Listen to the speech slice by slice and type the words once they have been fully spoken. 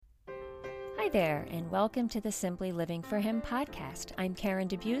Hi there, and welcome to the Simply Living for Him podcast. I'm Karen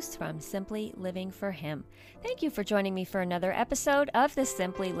DeBuse from Simply Living for Him. Thank you for joining me for another episode of the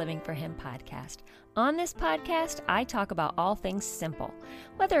Simply Living for Him podcast. On this podcast, I talk about all things simple,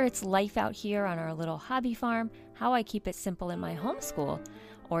 whether it's life out here on our little hobby farm, how I keep it simple in my homeschool,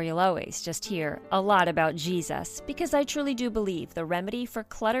 or you'll always just hear a lot about Jesus, because I truly do believe the remedy for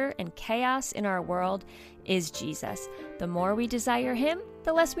clutter and chaos in our world is Jesus. The more we desire Him,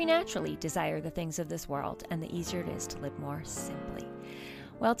 the less we naturally desire the things of this world, and the easier it is to live more simply.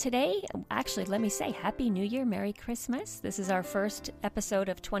 Well, today, actually, let me say Happy New Year, Merry Christmas. This is our first episode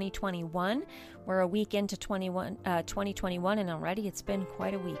of 2021. We're a week into 2021, and already it's been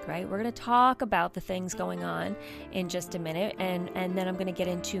quite a week, right? We're going to talk about the things going on in just a minute, and then I'm going to get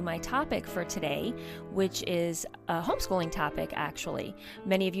into my topic for today, which is a homeschooling topic, actually.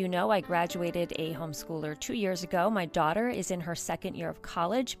 Many of you know I graduated a homeschooler 2 years ago. My daughter is in her second year of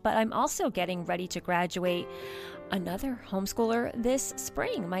college, but I'm also getting ready to graduate another homeschooler this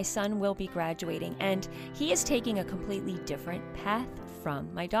spring. My son will be graduating, and he is taking a completely different path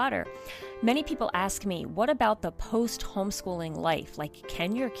from my daughter. Many people ask me, what about the post-homeschooling life? Like,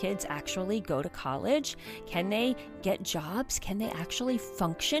 can your kids actually go to college? Can they get jobs? Can they actually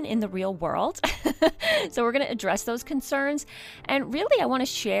function in the real world? So we're going to address those concerns. And really, I want to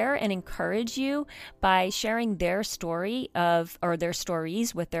share and encourage you by sharing their story or their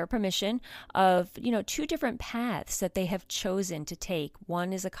stories with their permission of, two different paths that they have chosen to take.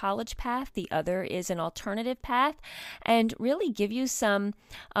 One is a college path. The other is an alternative path, and really give you some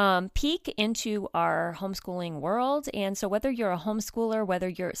peek into our homeschooling world. And so whether you're a homeschooler,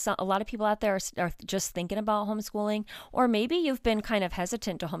 a lot of people out there are just thinking about homeschooling, or maybe you've been kind of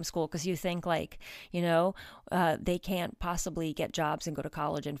hesitant to homeschool because you think they can't possibly get jobs and go to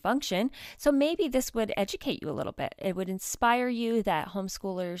college and function. So maybe this would educate you a little bit. It would inspire you that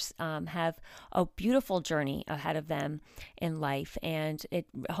homeschoolers have a beautiful journey ahead of them in life, and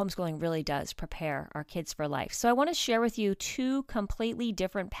homeschooling really does prepare our kids for life. So I want to share with you two completely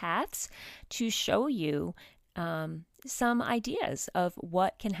different paths to show you some ideas of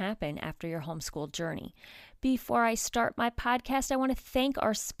what can happen after your homeschool journey. Before I start my podcast, I want to thank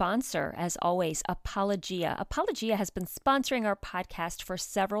our sponsor, as always, Apologia. Apologia has been sponsoring our podcast for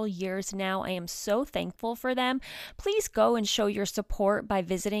several years now. I am so thankful for them. Please go and show your support by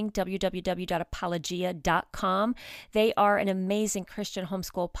visiting www.apologia.com. They are an amazing Christian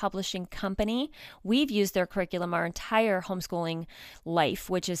homeschool publishing company. We've used their curriculum our entire homeschooling life,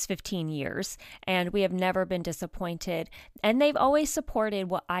 which is 15 years, and we have never been disappointed. And they've always supported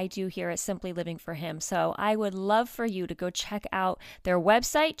what I do here at Simply Living for Him. So I would love for you to go check out their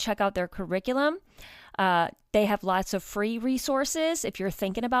website, check out their curriculum. They have lots of free resources if you're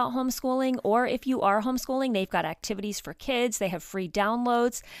thinking about homeschooling, or if you are homeschooling, they've got activities for kids. They have free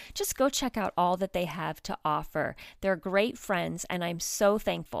downloads. Just go check out all that they have to offer. They're great friends, and I'm so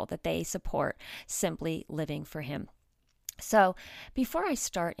thankful that they support Simply Living for Him. So before I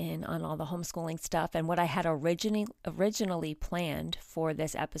start in on all the homeschooling stuff and what I had originally planned for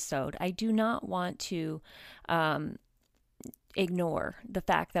this episode, I do not want to ignore the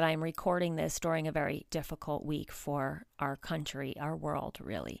fact that I'm recording this during a very difficult week for our country, our world,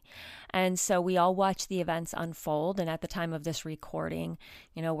 really. And so we all watch the events unfold. And at the time of this recording,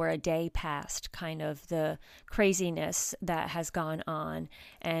 we're a day past kind of the craziness that has gone on.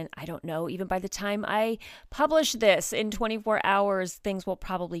 And I don't know, even by the time I publish this in 24 hours, things will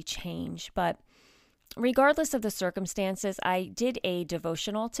probably change. But regardless of the circumstances, I did a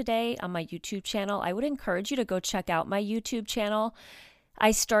devotional today on my YouTube channel. I would encourage you to go check out my YouTube channel.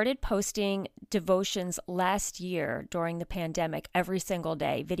 I started posting devotions last year during the pandemic every single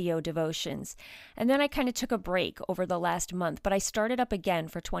day, video devotions. And then I kind of took a break over the last month, but I started up again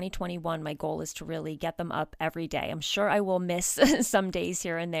for 2021. My goal is to really get them up every day. I'm sure I will miss some days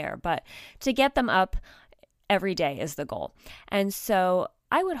here and there, but to get them up every day is the goal. And so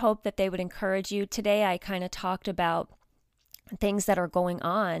I would hope that they would encourage you. Today, I kind of talked about things that are going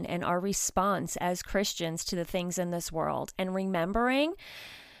on and our response as Christians to the things in this world, and remembering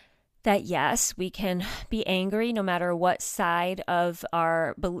that yes, we can be angry no matter what side of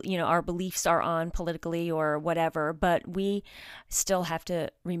our beliefs are on politically or whatever, but we still have to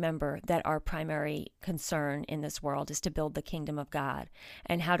remember that our primary concern in this world is to build the kingdom of God.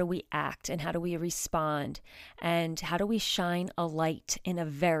 And how do we act, and how do we respond, and how do we shine a light in a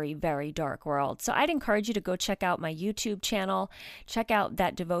very, very dark world? So I'd encourage you to go check out my YouTube channel, check out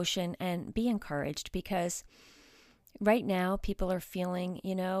that devotion, and be encouraged, because right now, people are feeling,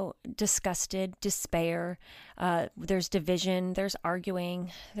 disgusted, despair. There's division, there's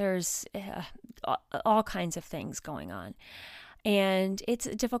arguing, there's all kinds of things going on. And it's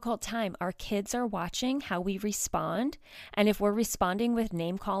a difficult time. Our kids are watching how we respond. And if we're responding with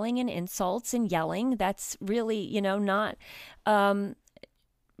name calling and insults and yelling, that's really, not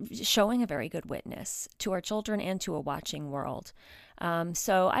showing a very good witness to our children and to a watching world.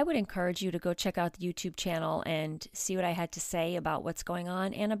 So I would encourage you to go check out the YouTube channel and see what I had to say about what's going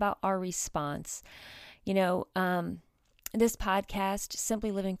on and about our response. This podcast,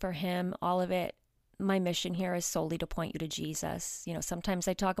 Simply Living for Him, all of it, my mission here is solely to point you to Jesus. Sometimes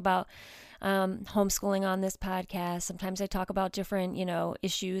I talk about homeschooling on this podcast. Sometimes I talk about different,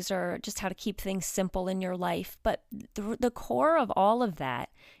 issues or just how to keep things simple in your life. But the core of all of that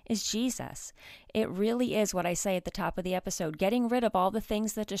is Jesus. It really is what I say at the top of the episode, getting rid of all the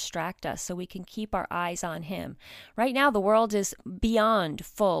things that distract us so we can keep our eyes on Him. Right now, the world is beyond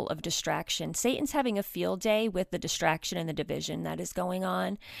full of distraction. Satan's having a field day with the distraction and the division that is going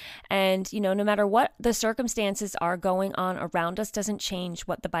on. And, no matter what the circumstances are going on around us, doesn't change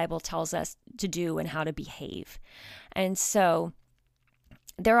what the Bible tells us to do and how to behave. And so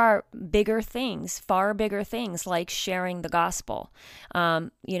there are bigger things, far bigger things like sharing the gospel,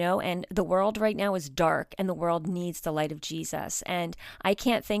 and the world right now is dark and the world needs the light of Jesus. And I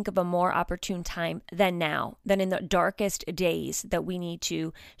can't think of a more opportune time than now, than in the darkest days, that we need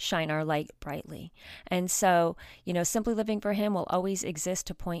to shine our light brightly. And so, Simply Living for Him will always exist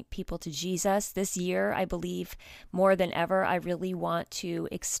to point people to Jesus. This year, I believe more than ever, I really want to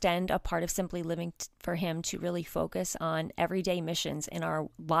extend a part of Simply Living for Him to really focus on everyday missions in our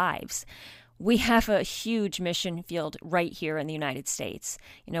lives. We have a huge mission field right here in the United States.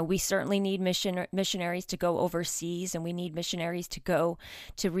 We certainly need missionaries to go overseas, and we need missionaries to go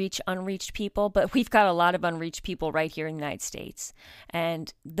to reach unreached people, but we've got a lot of unreached people right here in the United States.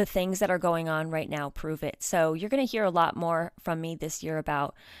 And the things that are going on right now prove it. So you're going to hear a lot more from me this year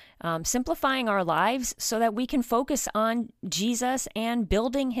about simplifying our lives so that we can focus on Jesus and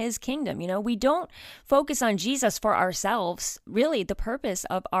building His kingdom. We don't focus on Jesus for ourselves. Really, the purpose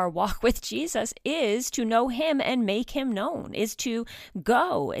of our walk with Jesus is to know Him and make Him known, is to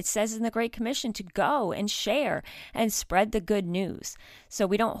go. It says in the Great Commission to go and share and spread the good news. So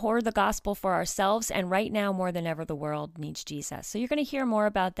we don't hoard the gospel for ourselves. And right now, more than ever, the world needs Jesus. So you're going to hear more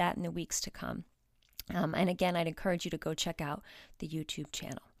about that in the weeks to come. And again, I'd encourage you to go check out the YouTube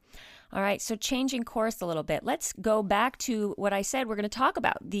channel. All right, so changing course a little bit. Let's go back to what I said. We're going to talk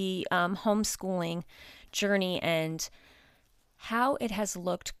about the homeschooling journey and how it has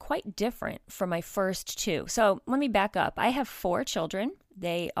looked quite different for my first two. So let me back up. I have 4 children.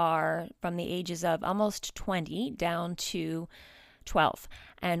 They are from the ages of almost 20 down to 12.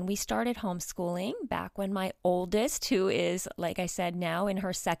 And we started homeschooling back when my oldest, who is, like I said, now in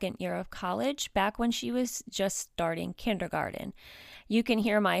her 2nd year of college, back when she was just starting kindergarten. You can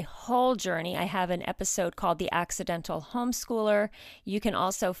hear my whole journey. I have an episode called The Accidental Homeschooler. You can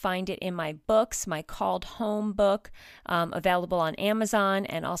also find it in my books, my Called Home book, available on Amazon,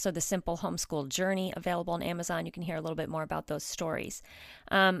 and also The Simple Homeschool Journey, available on Amazon. You can hear a little bit more about those stories.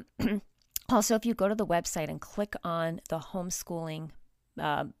 Also, if you go to the website and click on the homeschooling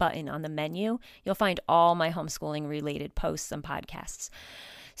button on the menu, you'll find all my homeschooling related posts and podcasts.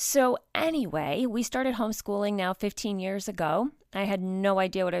 So anyway, we started homeschooling now 15 years ago. I had no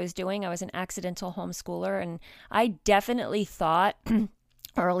idea what I was doing. I was an accidental homeschooler, and I definitely thought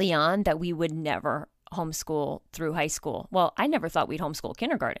early on that we would never homeschool through high school. Well, I never thought we'd homeschool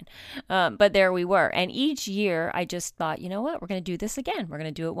kindergarten, but there we were. And each year I just thought, you know what, we're going to do this again. We're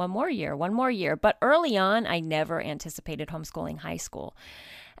going to do it one more year. But early on, I never anticipated homeschooling high school.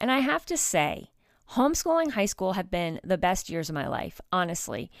 And I have to say, homeschooling high school have been the best years of my life,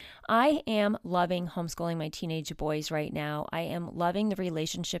 honestly. I am loving homeschooling my teenage boys right now. I am loving the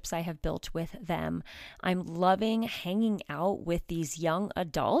relationships I have built with them. I'm loving hanging out with these young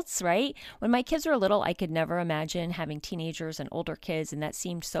adults, right? When my kids were little, I could never imagine having teenagers and older kids, and that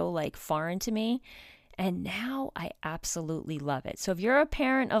seemed so foreign to me. And now I absolutely love it. So if you're a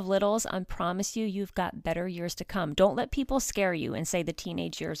parent of littles, I promise you, you've got better years to come. Don't let people scare you and say the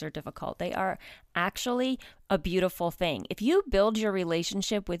teenage years are difficult. They are actually a beautiful thing. If you build your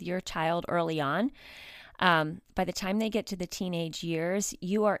relationship with your child early on, by the time they get to the teenage years,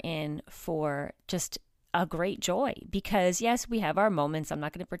 you are in for just a great joy. Because yes, we have our moments. I'm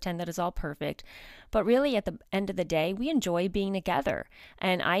not going to pretend that it's all perfect. But really, at the end of the day, we enjoy being together.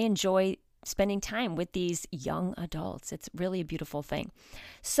 And I enjoy spending time with these young adults. It's really a beautiful thing.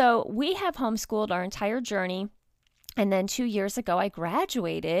 So we have homeschooled our entire journey. And then 2 years ago, I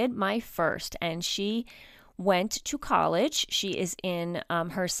graduated my first, and she went to college. She is in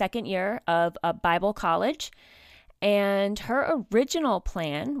her 2nd year of a Bible college. And her original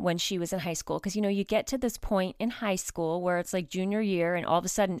plan when she was in high school, because, you get to this point in high school where it's like junior year and all of a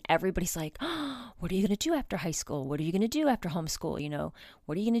sudden everybody's like, oh, what are you going to do after high school? What are you going to do after homeschool?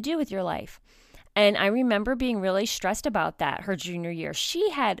 What are you going to do with your life? And I remember being really stressed about that her junior year. She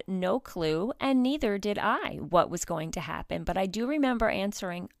had no clue, and neither did I, what was going to happen. But I do remember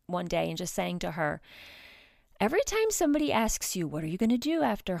answering one day and just saying to her, every time somebody asks you, what are you going to do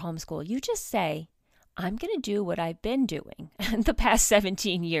after homeschool? You just say, I'm going to do what I've been doing the past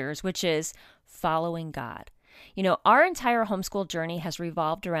 17 years, which is following God. Our entire homeschool journey has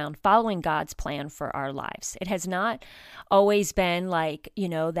revolved around following God's plan for our lives. It has not always been like,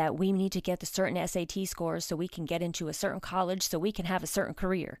 that we need to get the certain SAT scores so we can get into a certain college so we can have a certain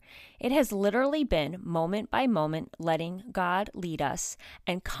career. It has literally been moment by moment letting God lead us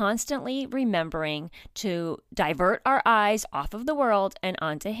and constantly remembering to divert our eyes off of the world and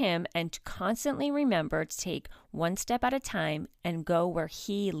onto Him, and to constantly remember to take one step at a time and go where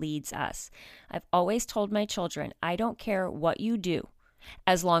He leads us. I've always told my children, I don't care what you do,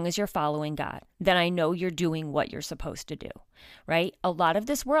 as long as you're following God, then I know you're doing what you're supposed to do, right? A lot of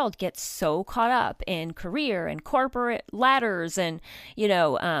this world gets so caught up in career and corporate ladders and,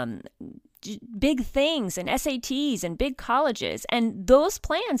 big things and SATs and big colleges. And those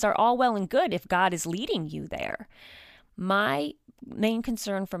plans are all well and good if God is leading you there. My main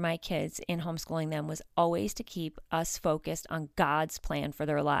concern for my kids in homeschooling them was always to keep us focused on God's plan for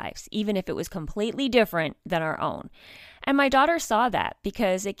their lives, even if it was completely different than our own. And my daughter saw that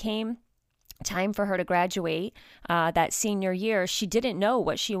because it came time for her to graduate that senior year. She didn't know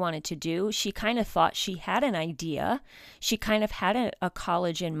what she wanted to do. She kind of thought she had an idea. She kind of had a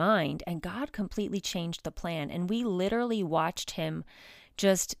college in mind, and God completely changed the plan. And we literally watched Him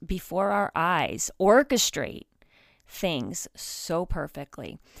just before our eyes orchestrate things so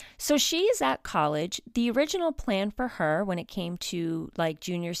perfectly. So she is at college. The original plan for her when it came to like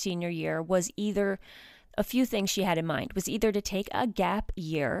junior, senior year was either a few things she had in mind, was either to take a gap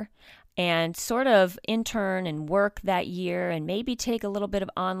year and sort of intern and work that year and maybe take a little bit of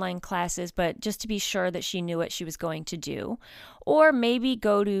online classes, but just to be sure that she knew what she was going to do, or maybe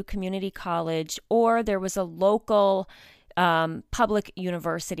go to community college, or there was a local public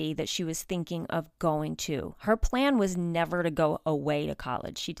university that she was thinking of going to. Her plan was never to go away to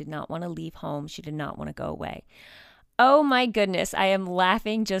college. She did not want to leave home. She did not want to go away. Oh my goodness, I am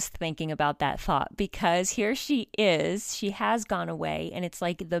laughing just thinking about that thought, because here she is. She has gone away, and it's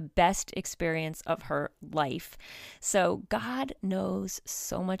like the best experience of her life. So God knows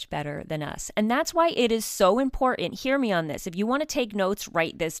so much better than us. And that's why it is so important. Hear me on this. If you want to take notes,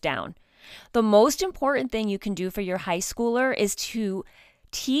 write this down. The most important thing you can do for your high schooler is to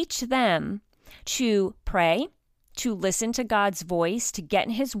teach them to pray, to listen to God's voice, to get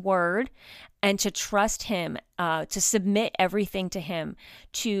in His word, and to trust Him, to submit everything to Him,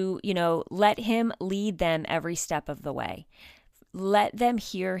 to, let Him lead them every step of the way. Let them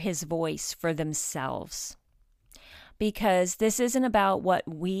hear His voice for themselves. Because this isn't about what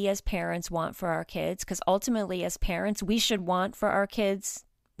we as parents want for our kids, because ultimately as parents, we should want for our kids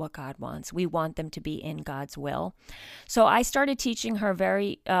what God wants. We want them to be in God's will. So I started teaching her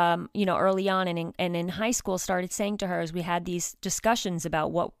very, early on, and in high school started saying to her as we had these discussions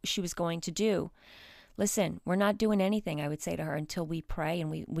about what she was going to do, listen, we're not doing anything, I would say to her, until we pray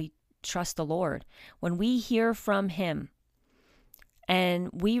and we trust the Lord. When we hear from Him, and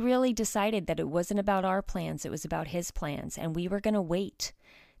we really decided that it wasn't about our plans, it was about His plans, and we were going to wait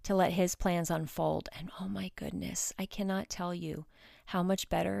to let His plans unfold. And oh my goodness, I cannot tell you how much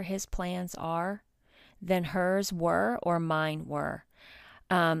better His plans are than hers were or mine were.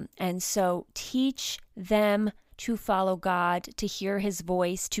 And so teach them to follow God, to hear His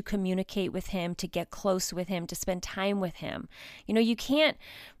voice, to communicate with Him, to get close with Him, to spend time with Him. You can't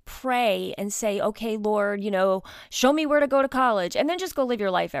pray and say, okay, Lord, show me where to go to college, and then just go live your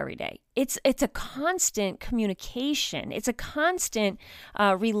life every day. It's a constant communication. It's a constant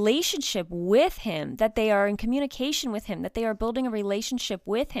relationship with Him, that they are in communication with Him, that they are building a relationship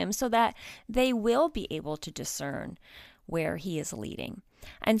with Him so that they will be able to discern where He is leading.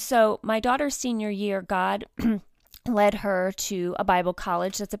 And so my daughter's senior year, God led her to a Bible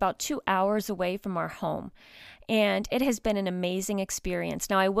college that's about 2 hours away from our home. And it has been an amazing experience.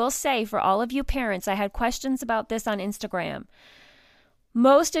 Now, I will say for all of you parents, I had questions about this on Instagram.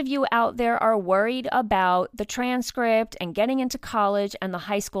 Most of you out there are worried about the transcript and getting into college and the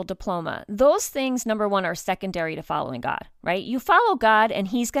high school diploma. Those things, number one, are secondary to following God, right? You follow God and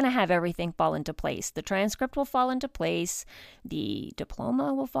He's going to have everything fall into place. The transcript will fall into place. The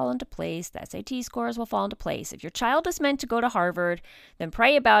diploma will fall into place. The SAT scores will fall into place. If your child is meant to go to Harvard, then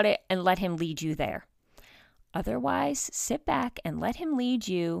pray about it and let Him lead you there. Otherwise, sit back and let him lead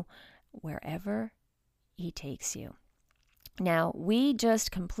you wherever he takes you. Now, we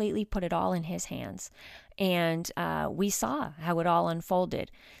just completely put it all in his hands, and we saw how it all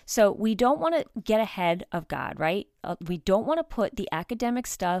unfolded. So we don't want to get ahead of God, right? We don't want to put the academic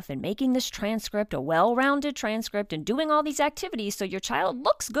stuff and making this transcript a well-rounded transcript and doing all these activities so your child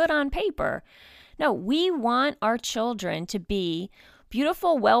looks good on paper. No, we want our children to be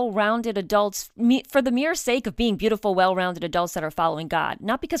beautiful, well-rounded adults for the mere sake of being beautiful, well-rounded adults that are following God,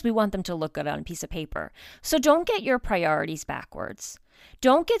 not because we want them to look good on a piece of paper. So don't get your priorities backwards.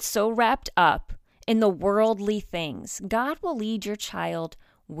 Don't get so wrapped up in the worldly things. God will lead your child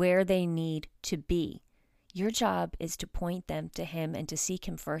where they need to be. Your job is to point them to him and to seek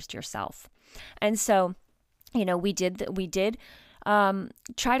him first yourself. And so, we did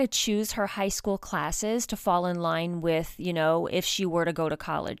try to choose her high school classes to fall in line with, if she were to go to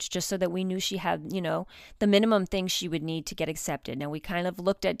college, just so that we knew she had, the minimum things she would need to get accepted. Now, we kind of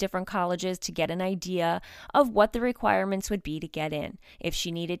looked at different colleges to get an idea of what the requirements would be to get in. If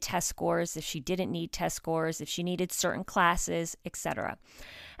she needed test scores, if she didn't need test scores, if she needed certain classes, etc.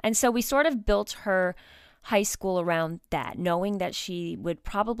 And so we sort of built her high school around that, knowing that she would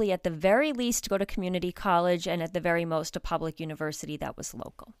probably at the very least go to community college and at the very most a public university that was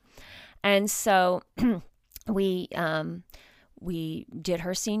local. And so we did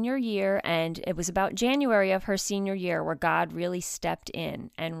her senior year, and it was about January of her senior year where God really stepped in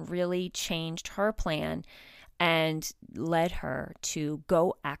and really changed her plan and led her to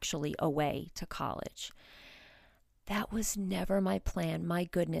go actually away to college. That was never my plan. My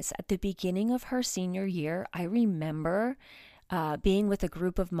goodness. At the beginning of her senior year, I remember being with a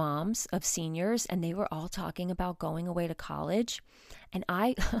group of moms of seniors, and they were all talking about going away to college. And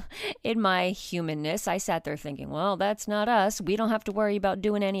I, in my humanness, I sat there thinking, well, that's not us. We don't have to worry about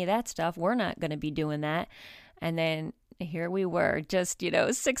doing any of that stuff. We're not going to be doing that. And then here we were, just,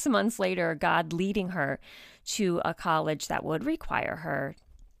 6 months later, God leading her to a college that would require her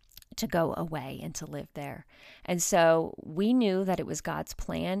to go away and to live there. And so we knew that it was God's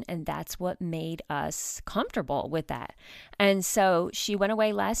plan, and that's what made us comfortable with that. And so she went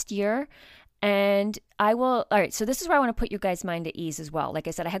away last year, and all right, so this is where I want to put your guys' mind at ease as well. Like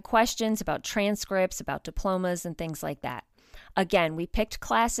I said, I had questions about transcripts, about diplomas, and things like that. Again, we picked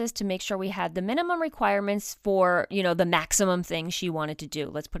classes to make sure we had the minimum requirements for, the maximum things she wanted to do.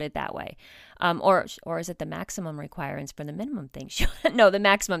 Let's put it that way. Or is it the maximum requirements for the minimum things? No, the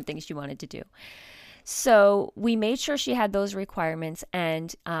maximum things she wanted to do. So we made sure she had those requirements,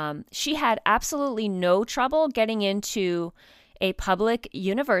 and she had absolutely no trouble getting into a public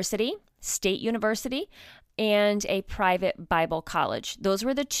university, state university, and a private Bible college. Those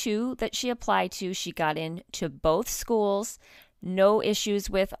were the two that she applied to. She got into both schools, no issues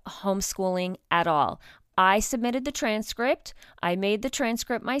with homeschooling at all. I submitted the transcript. I made the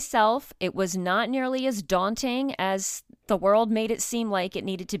transcript myself. It was not nearly as daunting as the world made it seem like it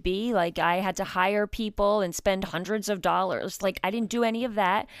needed to be. Like I had to hire people and spend hundreds of dollars. Like I didn't do any of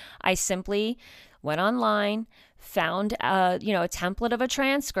that. I simply went online, found a template of a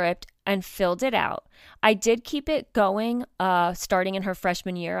transcript and filled it out. I did keep it going starting in her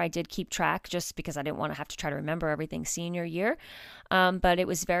freshman year. I did keep track just because I didn't want to have to try to remember everything senior year. But it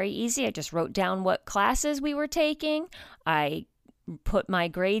was very easy. I just wrote down what classes we were taking. I put my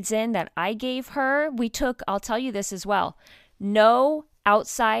grades in that I gave her. I'll tell you this as well, no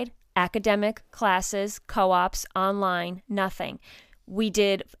outside academic classes, co-ops, online, nothing. We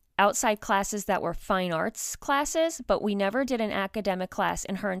did outside classes that were fine arts classes, but we never did an academic class.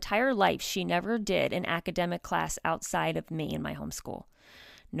 In her entire life, she never did an academic class outside of me in my homeschool.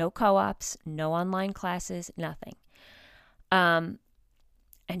 No co-ops, no online classes, nothing. And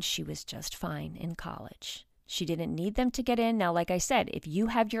she was just fine in college. She didn't need them to get in. Now, like I said, if you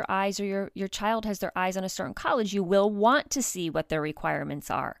have your eyes or your child has their eyes on a certain college, you will want to see what their requirements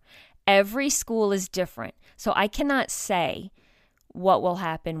are. Every school is different. So I cannot say what will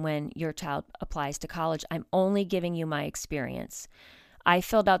happen when your child applies to college. I'm only giving you my experience. I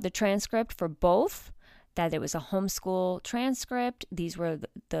filled out the transcript for both, that it was a homeschool transcript. These were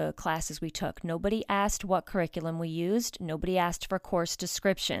the classes we took. Nobody asked what curriculum we used. Nobody asked for course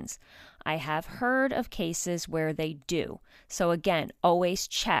descriptions. I have heard of cases where they do. So again, always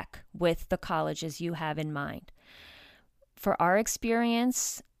check with the colleges you have in mind. For our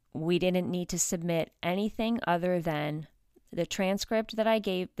experience, we didn't need to submit anything other than the transcript that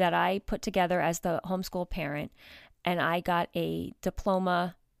I put together as the homeschool parent, and I got a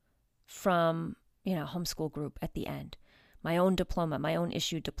diploma from, homeschool group at the end. My own diploma, my own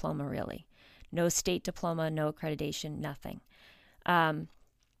issued diploma, really. No state diploma, no accreditation, nothing.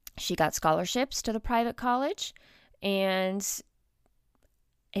 She got scholarships to the private college, and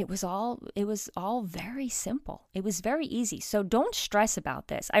it was all very simple. It was very easy. So don't stress about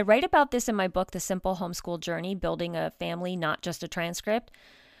this. I write about this in my book, The Simple Homeschool Journey, Building a Family, Not Just a Transcript.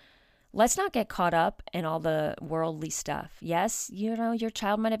 Let's not get caught up in all the worldly stuff. Yes, your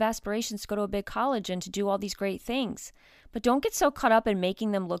child might have aspirations to go to a big college and to do all these great things, but don't get so caught up in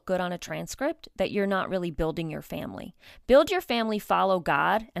making them look good on a transcript that you're not really building your family. Build your family, follow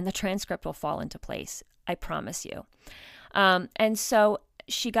God, and the transcript will fall into place. I promise you. And so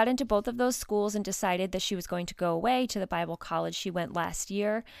she got into both of those schools and decided that she was going to go away to the Bible college she went last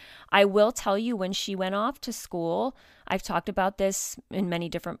year. I will tell you, when she went off to school, I've talked about this in many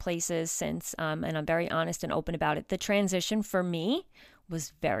different places since, and I'm very honest and open about it. The transition for me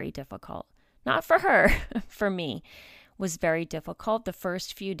was very difficult. Not for her, for me, was very difficult. The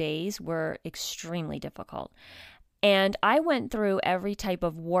first few days were extremely difficult. And I went through every type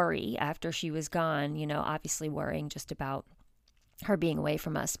of worry after she was gone, obviously worrying just about her being away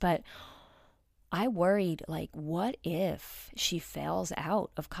from us. But I worried, what if she fails out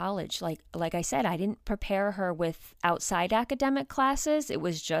of college? Like I said, I didn't prepare her with outside academic classes. It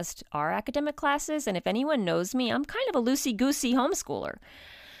was just our academic classes. And if anyone knows me, I'm kind of a loosey-goosey homeschooler.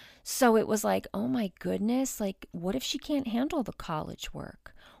 So it was like, oh my goodness, what if she can't handle the college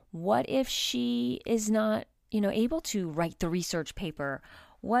work? What if she is not, able to write the research paper?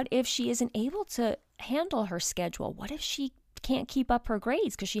 What if she isn't able to handle her schedule? What if she can't keep up her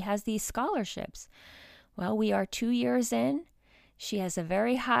grades because she has these scholarships? Well, we are 2 years in. She has a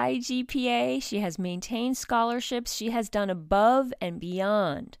very high GPA. She has maintained scholarships. She has done above and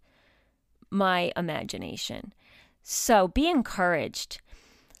beyond my imagination. So be encouraged.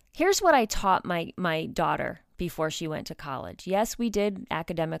 Here's what I taught my daughter before she went to college. Yes, we did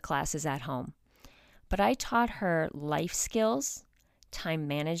academic classes at home, but I taught her life skills, time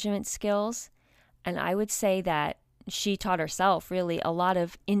management skills, and I would say that she taught herself really a lot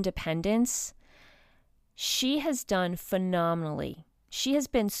of independence. She has done phenomenally. She has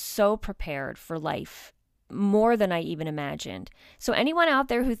been so prepared for life, more than I even imagined. So anyone out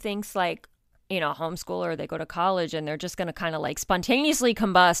there who thinks homeschooler, they go to college and they're just going to kind of spontaneously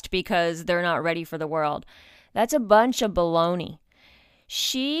combust because they're not ready for the world, that's a bunch of baloney.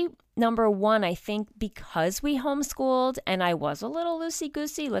 She, number one, I think because we homeschooled and I was a little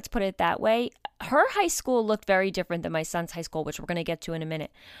loosey-goosey, let's put it that way, her high school looked very different than my son's high school, which we're going to get to in a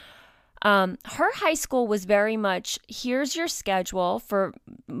minute. Her high school was very much, here's your schedule for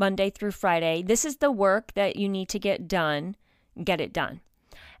Monday through Friday. This is the work that you need to get done. Get it done.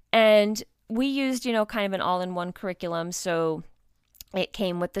 And we used, kind of an all-in-one curriculum. So it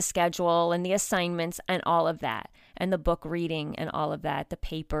came with the schedule and the assignments and all of that, and the book reading and all of that, the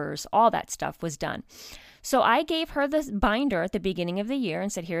papers, all that stuff was done. So I gave her the binder at the beginning of the year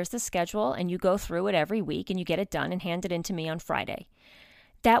and said, here's the schedule, and you go through it every week and you get it done and hand it in to me on Friday.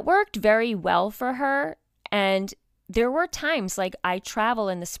 That worked very well for her. And there were times I travel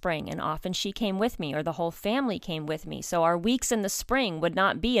in the spring and often she came with me or the whole family came with me. So our weeks in the spring would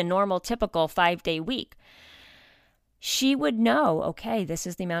not be a normal, typical 5-day week. She would know, okay, this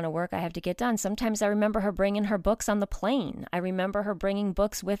is the amount of work I have to get done. Sometimes I remember her bringing her books on the plane. I remember her bringing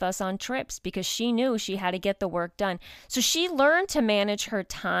books with us on trips because she knew she had to get the work done. So she learned to manage her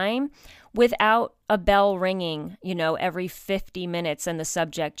time without a bell ringing, every 50 minutes and the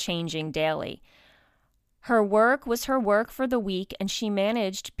subject changing daily. Her work was her work for the week, and she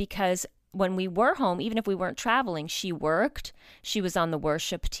managed because when we were home, even if we weren't traveling, she worked. She was on the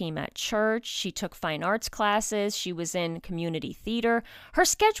worship team at church. She took fine arts classes. She was in community theater. Her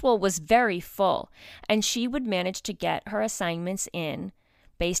schedule was very full, and she would manage to get her assignments in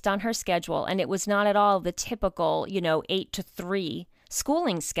based on her schedule. And it was not at all the typical, 8 to 3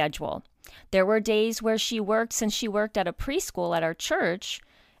 schooling schedule. There were days where she worked, since she worked at a preschool at our church,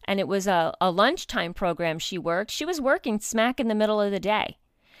 and it was a lunchtime program she worked. She was working smack in the middle of the day.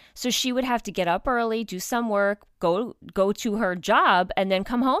 So she would have to get up early, do some work, go to her job, and then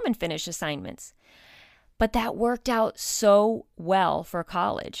come home and finish assignments. But that worked out so well for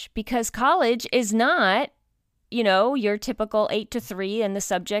college, because college is not, your typical 8 to 3 and the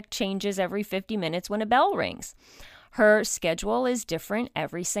subject changes every 50 minutes when a bell rings. Her schedule is different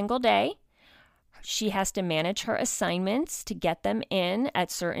every single day. She has to manage her assignments to get them in at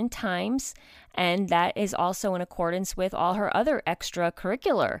certain times, and that is also in accordance with all her other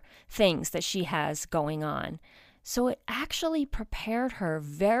extracurricular things that she has going on. So it actually prepared her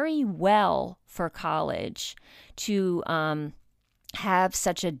very well for college to have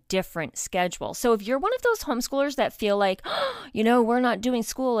such a different schedule. So if you're one of those homeschoolers that feel like, we're not doing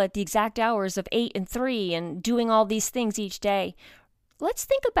school at the exact hours of 8 and 3 and doing all these things each day, let's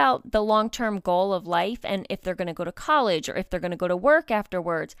think about the long-term goal of life and if they're going to go to college or if they're going to go to work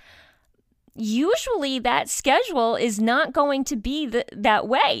afterwards. Usually that schedule is not going to be that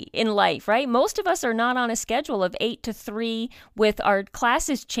way in life, right? Most of us are not on a schedule of 8 to 3 with our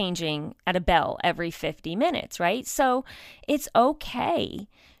classes changing at a bell every 50 minutes, right? So it's okay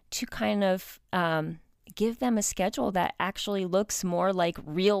to kind of give them a schedule that actually looks more like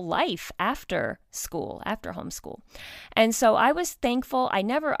real life after school, after homeschool. And so I was thankful.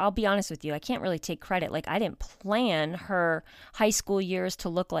 I'll be honest with you, I can't really take credit. Like, I didn't plan her high school years to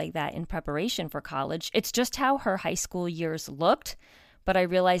look like that in preparation for college. It's just how her high school years looked. But I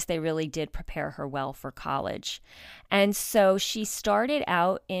realized they really did prepare her well for college. And so she started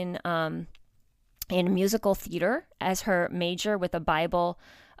out in musical theater as her major with a Bible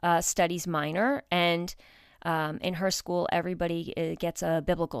studies minor, and in her school, everybody gets a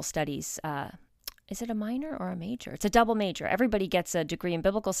biblical studies. Is it a minor or a major? It's a double major. Everybody gets a degree in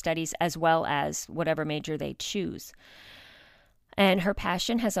biblical studies as well as whatever major they choose. And her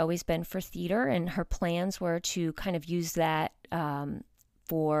passion has always been for theater, and her plans were to kind of use that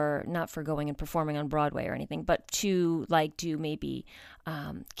not for going and performing on Broadway or anything, but to do maybe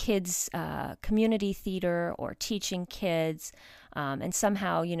kids community theater or teaching kids, and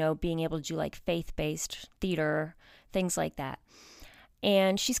somehow being able to do faith-based theater, things like that.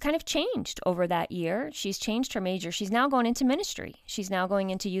 And she's kind of changed over that year. She's changed her major. She's now going into ministry. She's now going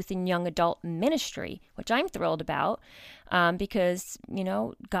into youth and young adult ministry, which I'm thrilled about, because,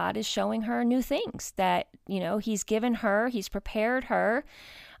 God is showing her new things that, he's given her, he's prepared her,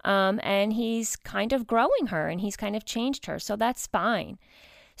 and he's kind of growing her, and he's kind of changed her. So that's fine.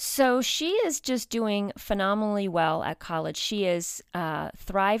 So she is just doing phenomenally well at college. She is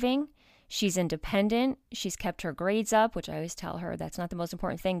thriving. She's independent. She's kept her grades up, which I always tell her that's not the most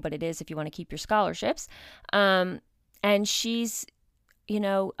important thing, but it is if you want to keep your scholarships. And she's,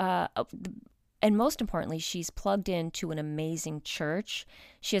 and most importantly, she's plugged into an amazing church.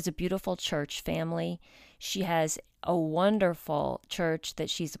 She has a beautiful church family. She has a wonderful church that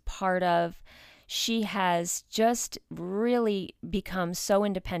she's a part of. She has just really become so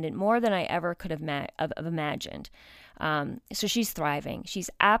independent, more than I ever could have imagined. So she's thriving. She's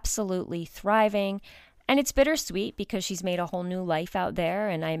absolutely thriving. And it's bittersweet because she's made a whole new life out there,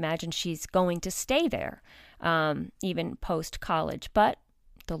 and I imagine she's going to stay there, even post-college. But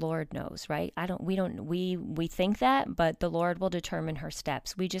the Lord knows, right? We think that, but the Lord will determine her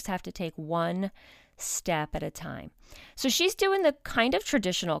steps. We just have to take one step at a time. So she's doing the kind of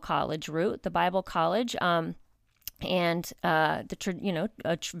traditional college route, the Bible college, and a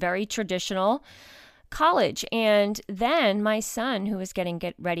very traditional college. And then my son, who is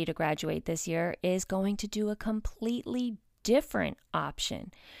get ready to graduate this year, is going to do a completely different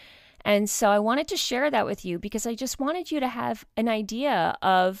option. And so I wanted to share that with you because I just wanted you to have an idea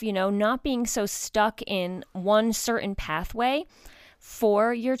of, not being so stuck in one certain pathway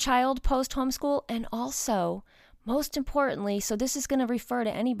for your child post-homeschool. And also, most importantly, so this is going to refer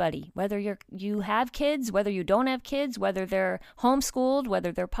to anybody, whether you have kids, whether you don't have kids, whether they're homeschooled,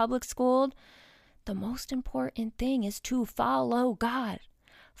 whether they're public schooled. The most important thing is to follow God.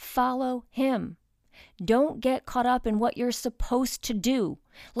 Follow Him. Don't get caught up in what you're supposed to do.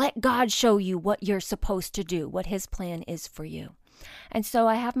 Let God show you what you're supposed to do, what His plan is for you. And so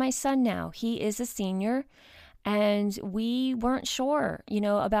I have my son now. He is a senior, and we weren't sure,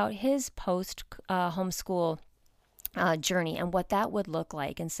 about his post-homeschool journey and what that would look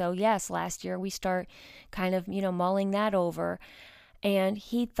like. And so, yes, last year we start kind of, mulling that over. And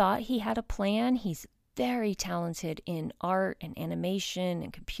he thought he had a plan. He's very talented in art and animation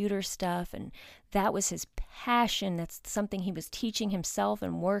and computer stuff. And that was his passion. That's something he was teaching himself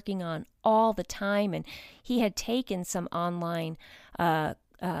and working on all the time. And he had taken some online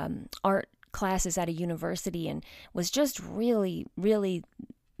art classes at a university and was just really, really,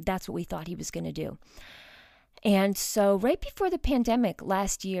 that's what we thought he was going to do. And so right before the pandemic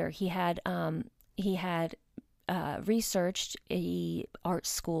last year, he had researched a art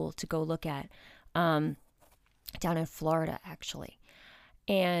school to go look at down in Florida, actually.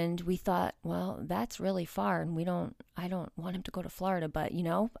 And we thought, well, that's really far, and I don't want him to go to Florida, but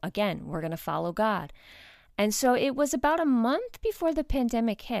again, we're going to follow God. And so it was about a month before the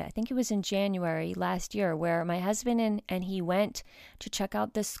pandemic hit. I think it was in January last year, where my husband and he went to check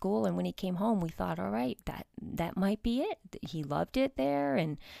out this school. And when he came home, we thought, all right, that might be it. He loved it there,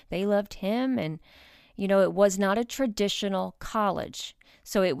 and they loved him. And it was not a traditional college.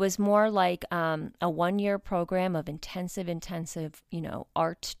 So it was more like a 1-year program of intensive,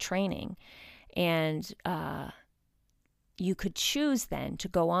 art training. And you could choose then to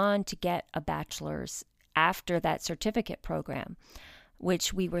go on to get a bachelor's after that certificate program.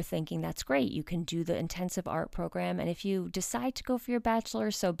 which we were thinking that's great. You can do the intensive art program. And if you decide to go for your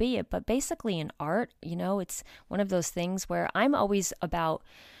bachelor's, so be it. But basically in art, it's one of those things where I'm always about,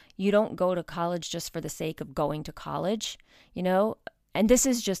 you don't go to college just for the sake of going to college, And this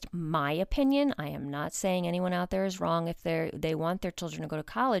is just my opinion. I am not saying anyone out there is wrong if they want their children to go to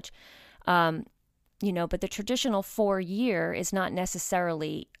college. But the traditional 4-year is not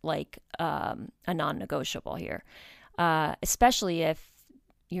necessarily like a non-negotiable here, especially if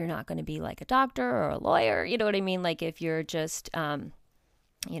you're not going to be like a doctor or a lawyer. You know what I mean? Like if you're just,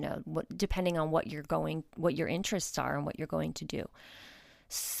 depending on what your interests are and what you're going to do.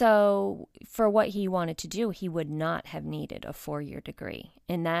 So for what he wanted to do, he would not have needed a 4-year degree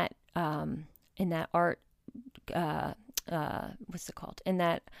in that art. What's it called? In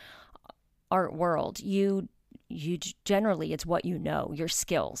that art world, you generally, it's what your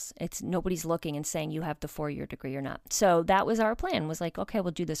skills. It's nobody's looking and saying you have the 4-year degree or not. So that was our plan, was like, okay,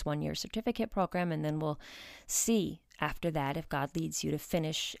 we'll do this 1-year certificate program, and then we'll see after that if God leads you to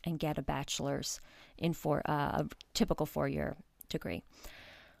finish and get a bachelor's in a typical 4-year degree.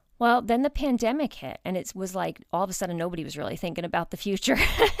 Well, then the pandemic hit, and it was like all of a sudden nobody was really thinking about the future,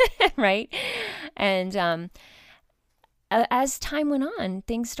 right? And as time went on,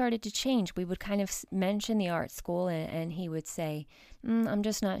 things started to change. We would kind of mention the art school, and he would say, I'm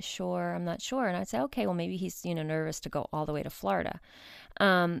just not sure. I'm not sure. And I'd say, okay, well, maybe he's nervous to go all the way to Florida.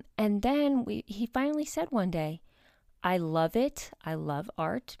 And then he finally said one day, I love it. I love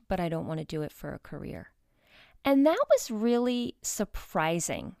art, but I don't want to do it for a career. And that was really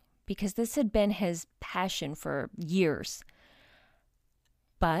surprising because this had been his passion for years.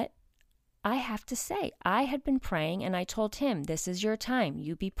 But I have to say, I had been praying, and I told him, this is your time.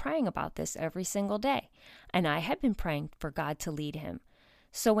 You be praying about this every single day. And I had been praying for God to lead him.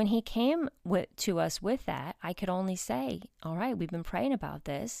 So when he came to us with that, I could only say, all right, we've been praying about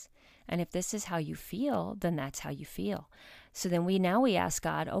this. And if this is how you feel, then that's how you feel. So then we ask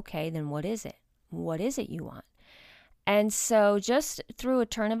God, okay, then what is it? What is it you want? And so just through a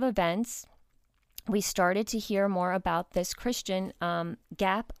turn of events, we started to hear more about this Christian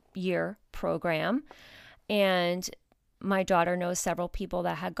gap year program. And my daughter knows several people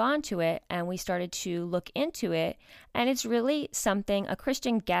that had gone to it, and we started to look into it. And it's really something, a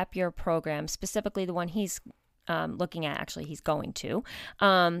Christian gap year program, specifically the one he's looking at, actually he's going to,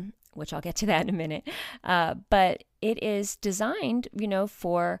 which I'll get to that in a minute. But it is designed,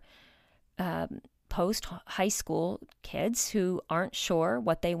 for post-high school kids who aren't sure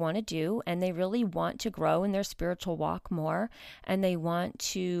what they want to do, and they really want to grow in their spiritual walk more, and they want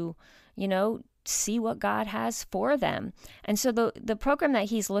to, see what God has for them. And so the program that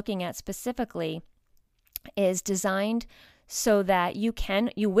he's looking at specifically is designed so that you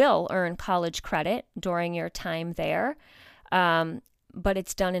will earn college credit during your time there, but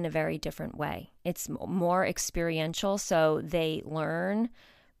it's done in a very different way. It's more experiential, so they learn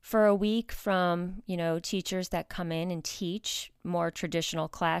for a week from, teachers that come in and teach more traditional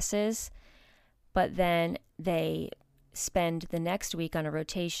classes, but then they spend the next week on a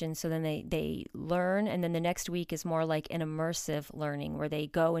rotation. So then they learn, and then the next week is more like an immersive learning where they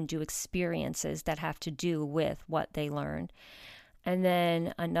go and do experiences that have to do with what they learned. And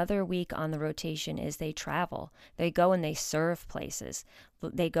then another week on the rotation is they travel. They go and they serve places.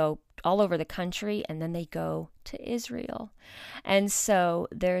 They go all over the country, and then they go to Israel. And so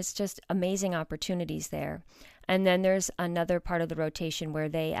there's just amazing opportunities there. And then there's another part of the rotation where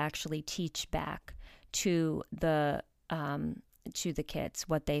they actually teach back to the kids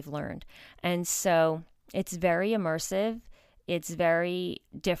what they've learned. And so it's very immersive. It's very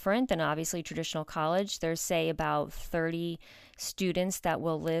different than obviously traditional college. There's, say, about 30 students that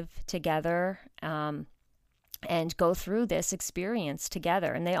will live together and go through this experience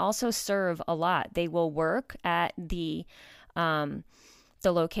together. And they also serve a lot. They will work at the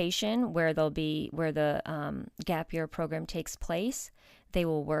location where the gap year program takes place. They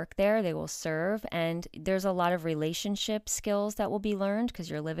will work there, they will serve, and there's a lot of relationship skills that will be learned because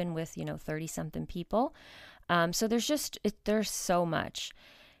you're living with, 30-something people. So there's so much.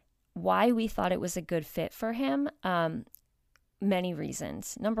 Why we thought it was a good fit for him, many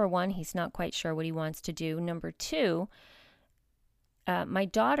reasons. Number one, he's not quite sure what he wants to do. Number two, my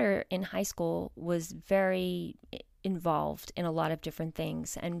daughter in high school was very involved in a lot of different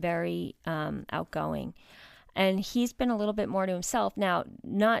things and very outgoing. And he's been a little bit more to himself. Now,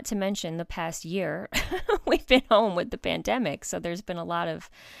 not to mention the past year, we've been home with the pandemic. So there's been not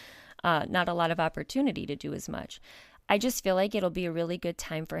a lot of opportunity to do as much. I just feel like it'll be a really good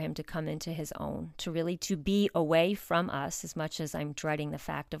time for him to come into his own, to be away from us, as much as I'm dreading the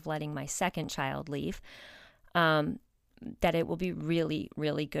fact of letting my second child leave. that it will be really,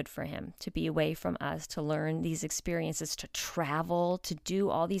 really good for him to be away from us, to learn these experiences, to travel, to do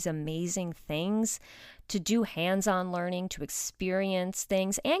all these amazing things, to do hands-on learning, to experience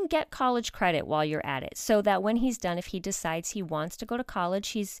things, and get college credit while you're at it, so that when he's done, if he decides he wants to go to college,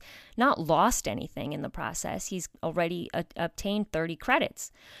 he's not lost anything in the process. He's already obtained 30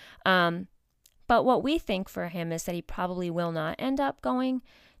 credits. But what we think for him is that he probably will not end up going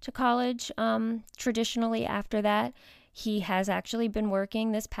to college traditionally after that. He has actually been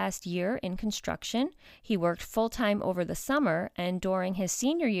working this past year in construction. He worked full-time over the summer, and during his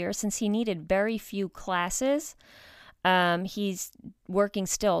senior year, since he needed very few classes, he's working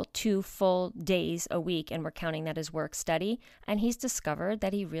still 2 full days a week, and we're counting that as work study. And he's discovered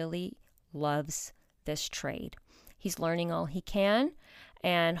that he really loves this trade. He's learning all he can,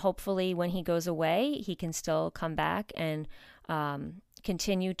 and hopefully when he goes away, he can still come back and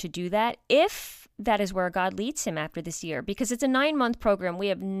continue to do that, if that is where God leads him after this year, because it's a 9-month program. We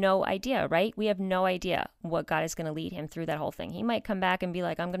have no idea, right? We have no idea what God is going to lead him through that whole thing. He might come back and be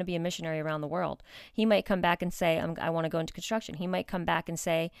like, I'm going to be a missionary around the world. He might come back and say, I want to go into construction. He might come back and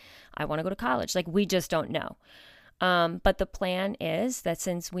say, I want to go to college. Like, we just don't know. But the plan is that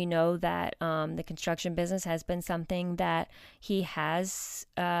since we know that the construction business has been something that he has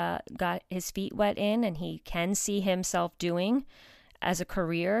got his feet wet in, and he can see himself doing as a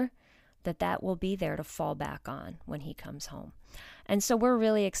career, that will be there to fall back on when he comes home. And so we're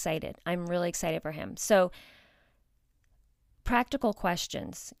really excited. I'm really excited for him. So practical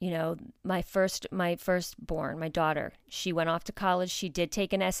questions, my firstborn, my daughter, she went off to college. She did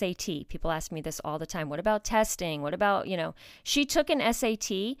take an SAT. People ask me this all the time. What about testing? What about, she took an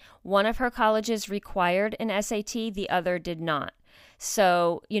SAT. One of her colleges required an SAT. The other did not.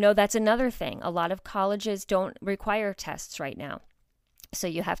 So, that's another thing. A lot of colleges don't require tests right now. So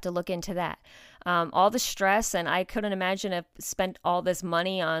you have to look into that. All the stress, and I couldn't imagine if spent all this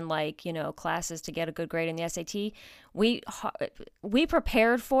money on classes to get a good grade in the SAT. We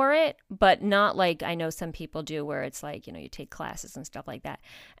prepared for it, but not like I know some people do, where it's like, you take classes and stuff like that.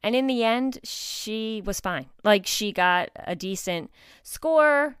 And in the end, she was fine. Like, she got a decent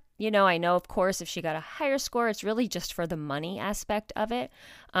score. I know, of course, if she got a higher score, it's really just for the money aspect of it.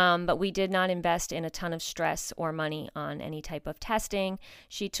 But we did not invest in a ton of stress or money on any type of testing.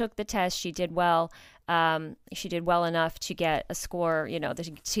 She took the test. She did well. She did well enough to get a score,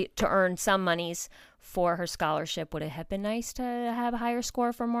 to earn some monies for her scholarship. Would it have been nice to have a higher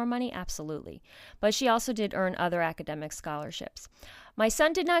score for more money? Absolutely. But she also did earn other academic scholarships. My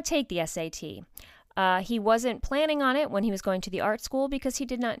son did not take the SAT. He wasn't planning on it when he was going to the art school, because he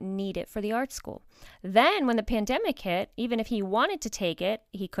did not need it for the art school. Then when the pandemic hit, even if he wanted to take it,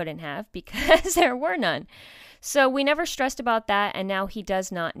 he couldn't have, because there were none. So we never stressed about that, and now he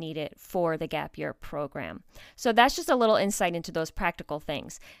does not need it for the gap year program. So that's just a little insight into those practical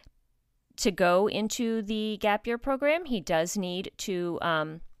things. To go into the gap year program, he does need to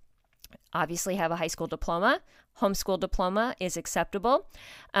obviously have a high school diploma. Homeschool diploma is acceptable.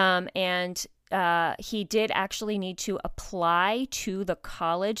 And he did actually need to apply to the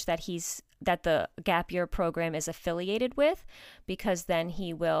college that the gap year program is affiliated with, because then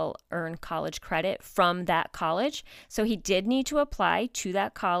he will earn college credit from that college. So he did need to apply to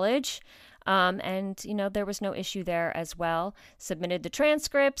that college. And there was no issue there as well. Submitted the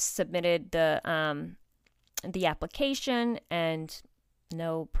transcripts, submitted the application, and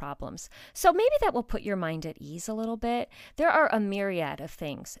no problems. So maybe that will put your mind at ease a little bit. There are a myriad of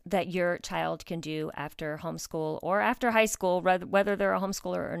things that your child can do after homeschool or after high school, whether they're a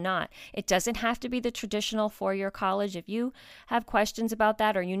homeschooler or not. It doesn't have to be the traditional four-year college. If you have questions about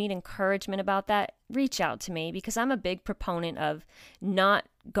that, or you need encouragement about that, reach out to me, because I'm a big proponent of not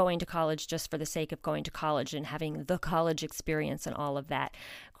going to college just for the sake of going to college and having the college experience and all of that.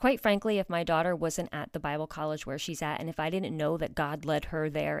 Quite frankly, if my daughter wasn't at the Bible college where she's at, and if I didn't know that God led her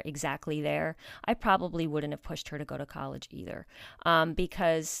there, exactly there, I probably wouldn't have pushed her to go to college either.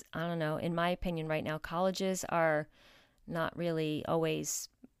 Because, I don't know, in my opinion right now, colleges are not really always,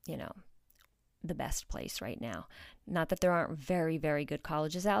 the best place right now. Not that there aren't very, very good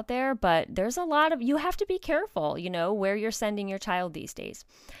colleges out there, but there's a lot of, you have to be careful, where you're sending your child these days.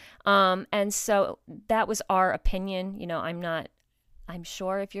 And so that was our opinion. I'm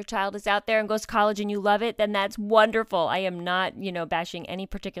sure if your child is out there and goes to college and you love it, then that's wonderful. I am not, bashing any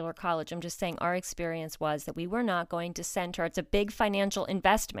particular college. I'm just saying our experience was that we were not going to send her. It's a big financial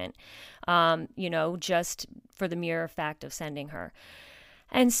investment, just for the mere fact of sending her.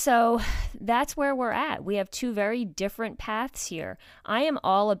 And so that's where we're at. We have two very different paths here. I am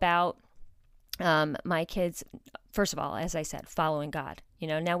all about my kids, first of all, as I said, following God.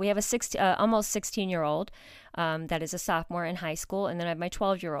 Now we have a almost 16-year-old that is a sophomore in high school, and then I have my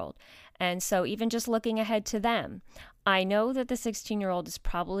 12-year-old. And so even just looking ahead to them, I know that the 16-year-old is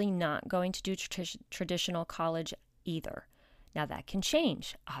probably not going to do traditional college either. Now that can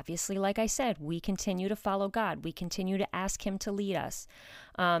change. Obviously, like I said, we continue to follow God. We continue to ask him to lead us.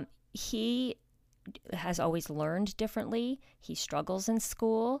 He has always learned differently. He struggles in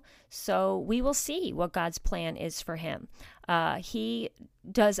school. So we will see what God's plan is for him. He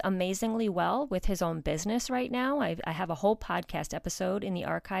does amazingly well with his own business right now. I have a whole podcast episode in the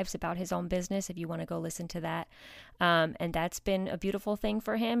archives about his own business if you want to go listen to that. And that's been a beautiful thing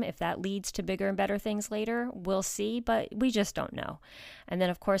for him. If that leads to bigger and better things later, we'll see, but we just don't know. And then,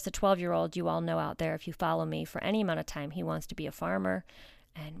 of course, the 12-year-old, you all know out there, if you follow me for any amount of time, he wants to be a farmer.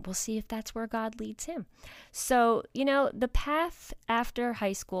 And we'll see if that's where God leads him. So, the path after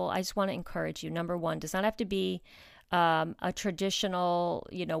high school, I just want to encourage you. Number one, does not have to be a traditional,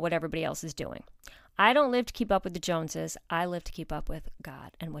 what everybody else is doing. I don't live to keep up with the Joneses. I live to keep up with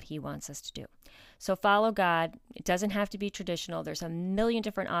God and what he wants us to do. So follow God. It doesn't have to be traditional. There's a million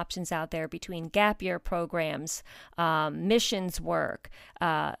different options out there between gap year programs, missions work,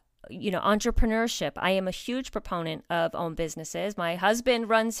 entrepreneurship. I am a huge proponent of own businesses. My husband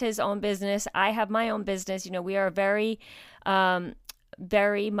runs his own business. I have my own business. We are very,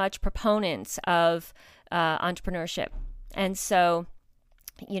 very much proponents of entrepreneurship. And so,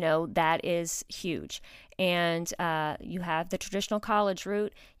 that is huge. And you have the traditional college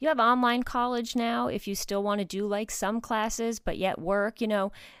route. You have online college now if you still want to do like some classes, but yet work,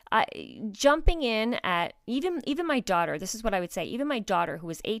 jumping in at even my daughter, this is what I would say, even my daughter who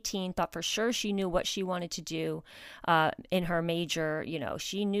was 18 thought for sure she knew what she wanted to do in her major.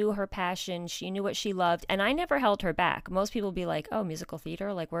 She knew her passion. She knew what she loved. And I never held her back. Most people be like, oh, musical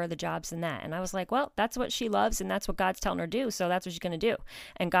theater, like where are the jobs in that? And I was like, well, that's what she loves and that's what God's telling her to do. So that's what she's going to do.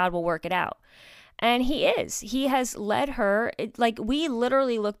 And God will work it out. And he has led her, we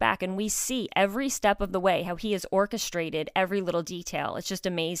literally look back and we see every step of the way, how he has orchestrated every little detail. It's just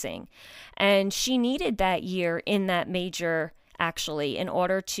amazing. And she needed that year in that major, actually, in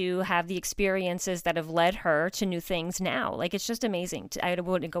order to have the experiences that have led her to new things now. It's just amazing. I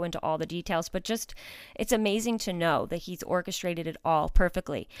wouldn't go into all the details, but just, it's amazing to know that he's orchestrated it all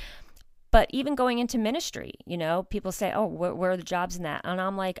perfectly. But even going into ministry, people say, oh, where are the jobs in that? And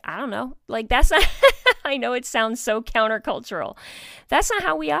I'm like, I don't know. That's not, I know it sounds so countercultural. That's not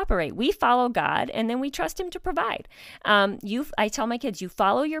how we operate. We follow God and then we trust him to provide. I tell my kids, you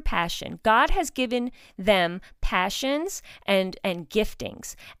follow your passion. God has given them passions and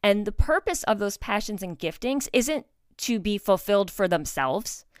giftings. And the purpose of those passions and giftings isn't to be fulfilled for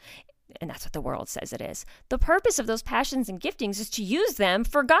themselves. And that's what the world says it is. The purpose of those passions and giftings is to use them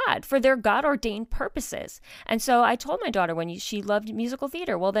for God, for their God-ordained purposes. And so I told my daughter when she loved musical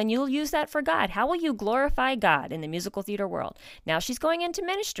theater, well, then you'll use that for God. How will you glorify God in the musical theater world? Now she's going into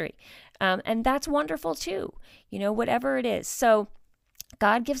ministry. And that's wonderful too, whatever it is. So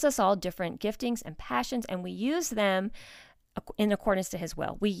God gives us all different giftings and passions, and we use them in accordance to his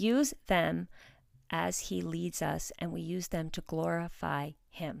will. We use them as he leads us, and we use them to glorify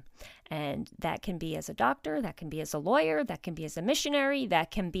him. And that can be as a doctor, that can be as a lawyer, that can be as a missionary, that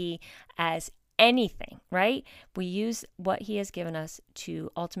can be as anything, right? We use what he has given us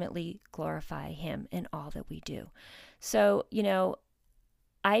to ultimately glorify him in all that we do. So,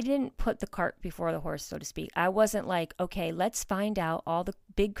 I didn't put the cart before the horse, so to speak. I wasn't like, okay, let's find out all the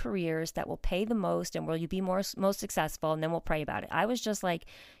big careers that will pay the most and will you be most successful, and then we'll pray about it. I was just like,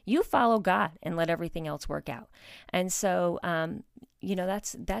 you follow God and let everything else work out. And so,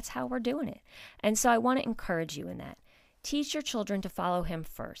 that's how we're doing it. And so I want to encourage you in that. Teach your children to follow him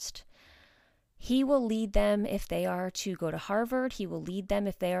first. He will lead them if they are to go to Harvard. He will lead them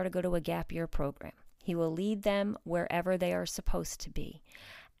if they are to go to a gap year program. He will lead them wherever they are supposed to be.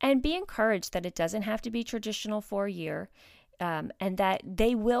 And be encouraged that it doesn't have to be traditional 4-year, and that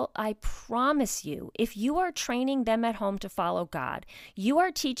they will, I promise you, if you are training them at home to follow God, you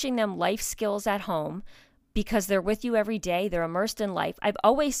are teaching them life skills at home because they're with you every day. They're immersed in life. I've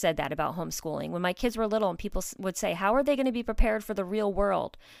always said that about homeschooling. When my kids were little and people would say, how are they going to be prepared for the real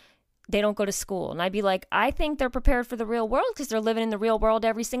world? They don't go to school. And I'd be like, I think they're prepared for the real world because they're living in the real world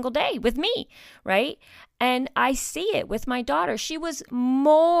every single day with me, right? And I see it with my daughter. She was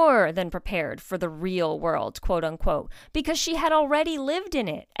more than prepared for the real world, quote unquote, because she had already lived in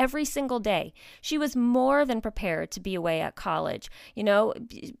it every single day. She was more than prepared to be away at college.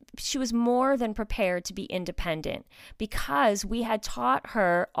 she was more than prepared to be independent because we had taught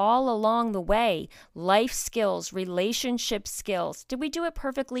her all along the way life skills, relationship skills. Did we do it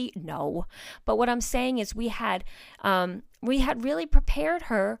perfectly? No. But what I'm saying is we had really prepared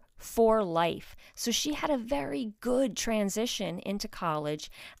her for life. So she had a very good transition into college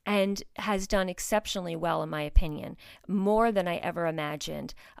and has done exceptionally well, in my opinion, more than I ever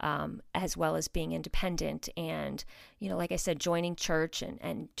imagined, as well as being independent and, like I said, joining church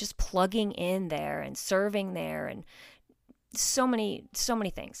and just plugging in there and serving there and so many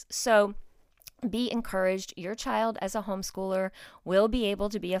things. So be encouraged. Your child as a homeschooler will be able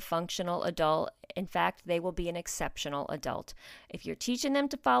to be a functional adult. In fact, they will be an exceptional adult. If you're teaching them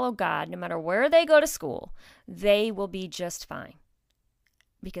to follow God, no matter where they go to school, they will be just fine.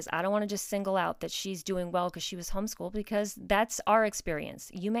 Because I don't want to just single out that she's doing well because she was homeschooled, because that's our experience.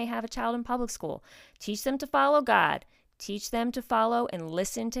 You may have a child in public school. Teach them to follow God. Teach them to follow and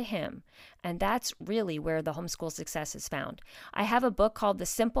listen to Him. And that's really where the homeschool success is found. I have a book called The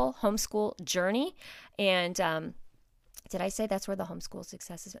Simple Homeschool Journey. And did I say that's where the homeschool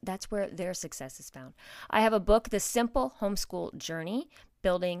success is? That's where their success is found. I have a book, The Simple Homeschool Journey,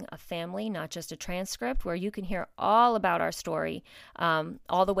 Building a Family, Not Just a Transcript, where you can hear all about our story,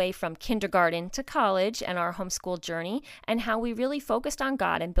 all the way from kindergarten to college and our homeschool journey, and how we really focused on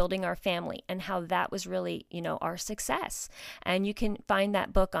God and building our family, and how that was really, our success. And you can find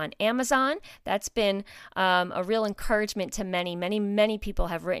that book on Amazon. That's been a real encouragement to many people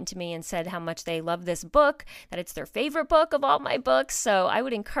have written to me and said how much they love this book, that it's their favorite book of all my books. So I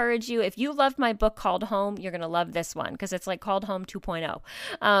would encourage you, if you loved my book Called Home, you're going to love this one, because it's like Called Home 2.0.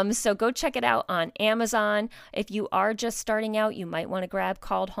 So go check it out on Amazon. If you are just starting out, you might want to grab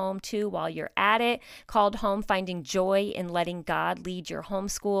Called Home too while you're at it. Called Home, Finding Joy in Letting God Lead Your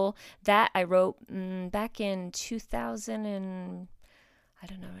Homeschool. That I wrote back in 2000 and I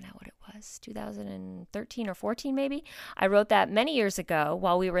don't know now what it was, 2013 or 14 maybe. I wrote that many years ago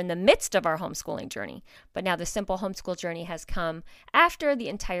while we were in the midst of our homeschooling journey. But now the Simple Homeschool Journey has come after the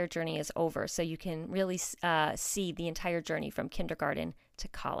entire journey is over. So you can really see the entire journey from kindergarten to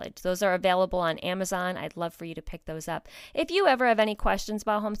college. Those are available on Amazon. I'd love for you to pick those up. If you ever have any questions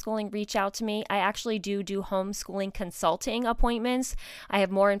about homeschooling, reach out to me. I actually do homeschooling consulting appointments. I have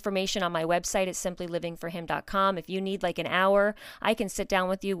more information on my website at simplylivingforhim.com. If you need like an hour, I can sit down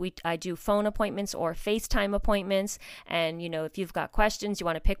with you. I do phone appointments or FaceTime appointments. And, if you've got questions, you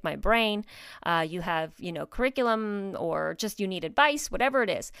want to pick my brain, you have, curriculum, or just you need advice, whatever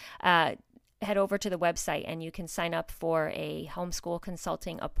it is, head over to the website and you can sign up for a homeschool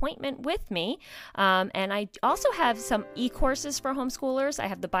consulting appointment with me. And I also have some e-courses for homeschoolers. I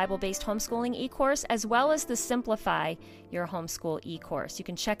have the Bible-based homeschooling e-course, as well as the Simplify Your Homeschool e-course. You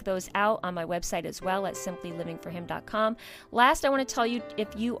can check those out on my website as well at simplylivingforhim.com. Last, I want to tell you, if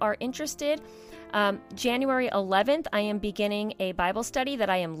you are interested, January 11th, I am beginning a Bible study that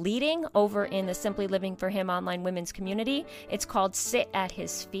I am leading over in the Simply Living for Him online women's community. It's called Sit at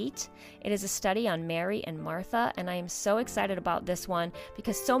His Feet. It is a study on Mary and Martha, and I am so excited about this one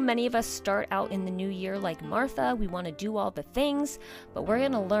because so many of us start out in the new year like Martha. We want to do all the things, but we're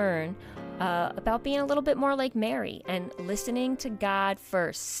going to learn about being a little bit more like Mary and listening to God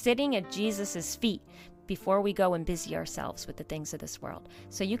first, sitting at Jesus's feet before we go and busy ourselves with the things of this world.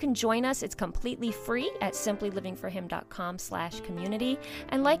 So you can join us. It's completely free at simplylivingforhim.com/community.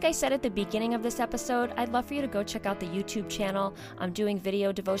 And like I said at the beginning of this episode, I'd love for you to go check out the YouTube channel. I'm doing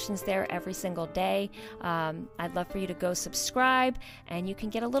video devotions there every single day. I'd love for you to go subscribe, and you can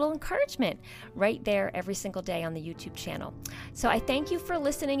get a little encouragement right there every single day on the YouTube channel. So I thank you for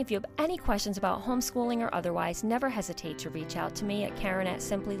listening. If you have any questions about homeschooling or otherwise, never hesitate to reach out to me at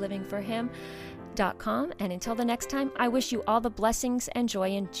Karen@simplylivingforhim.com. And until the next time, I wish you all the blessings and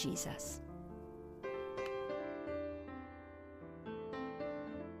joy in Jesus.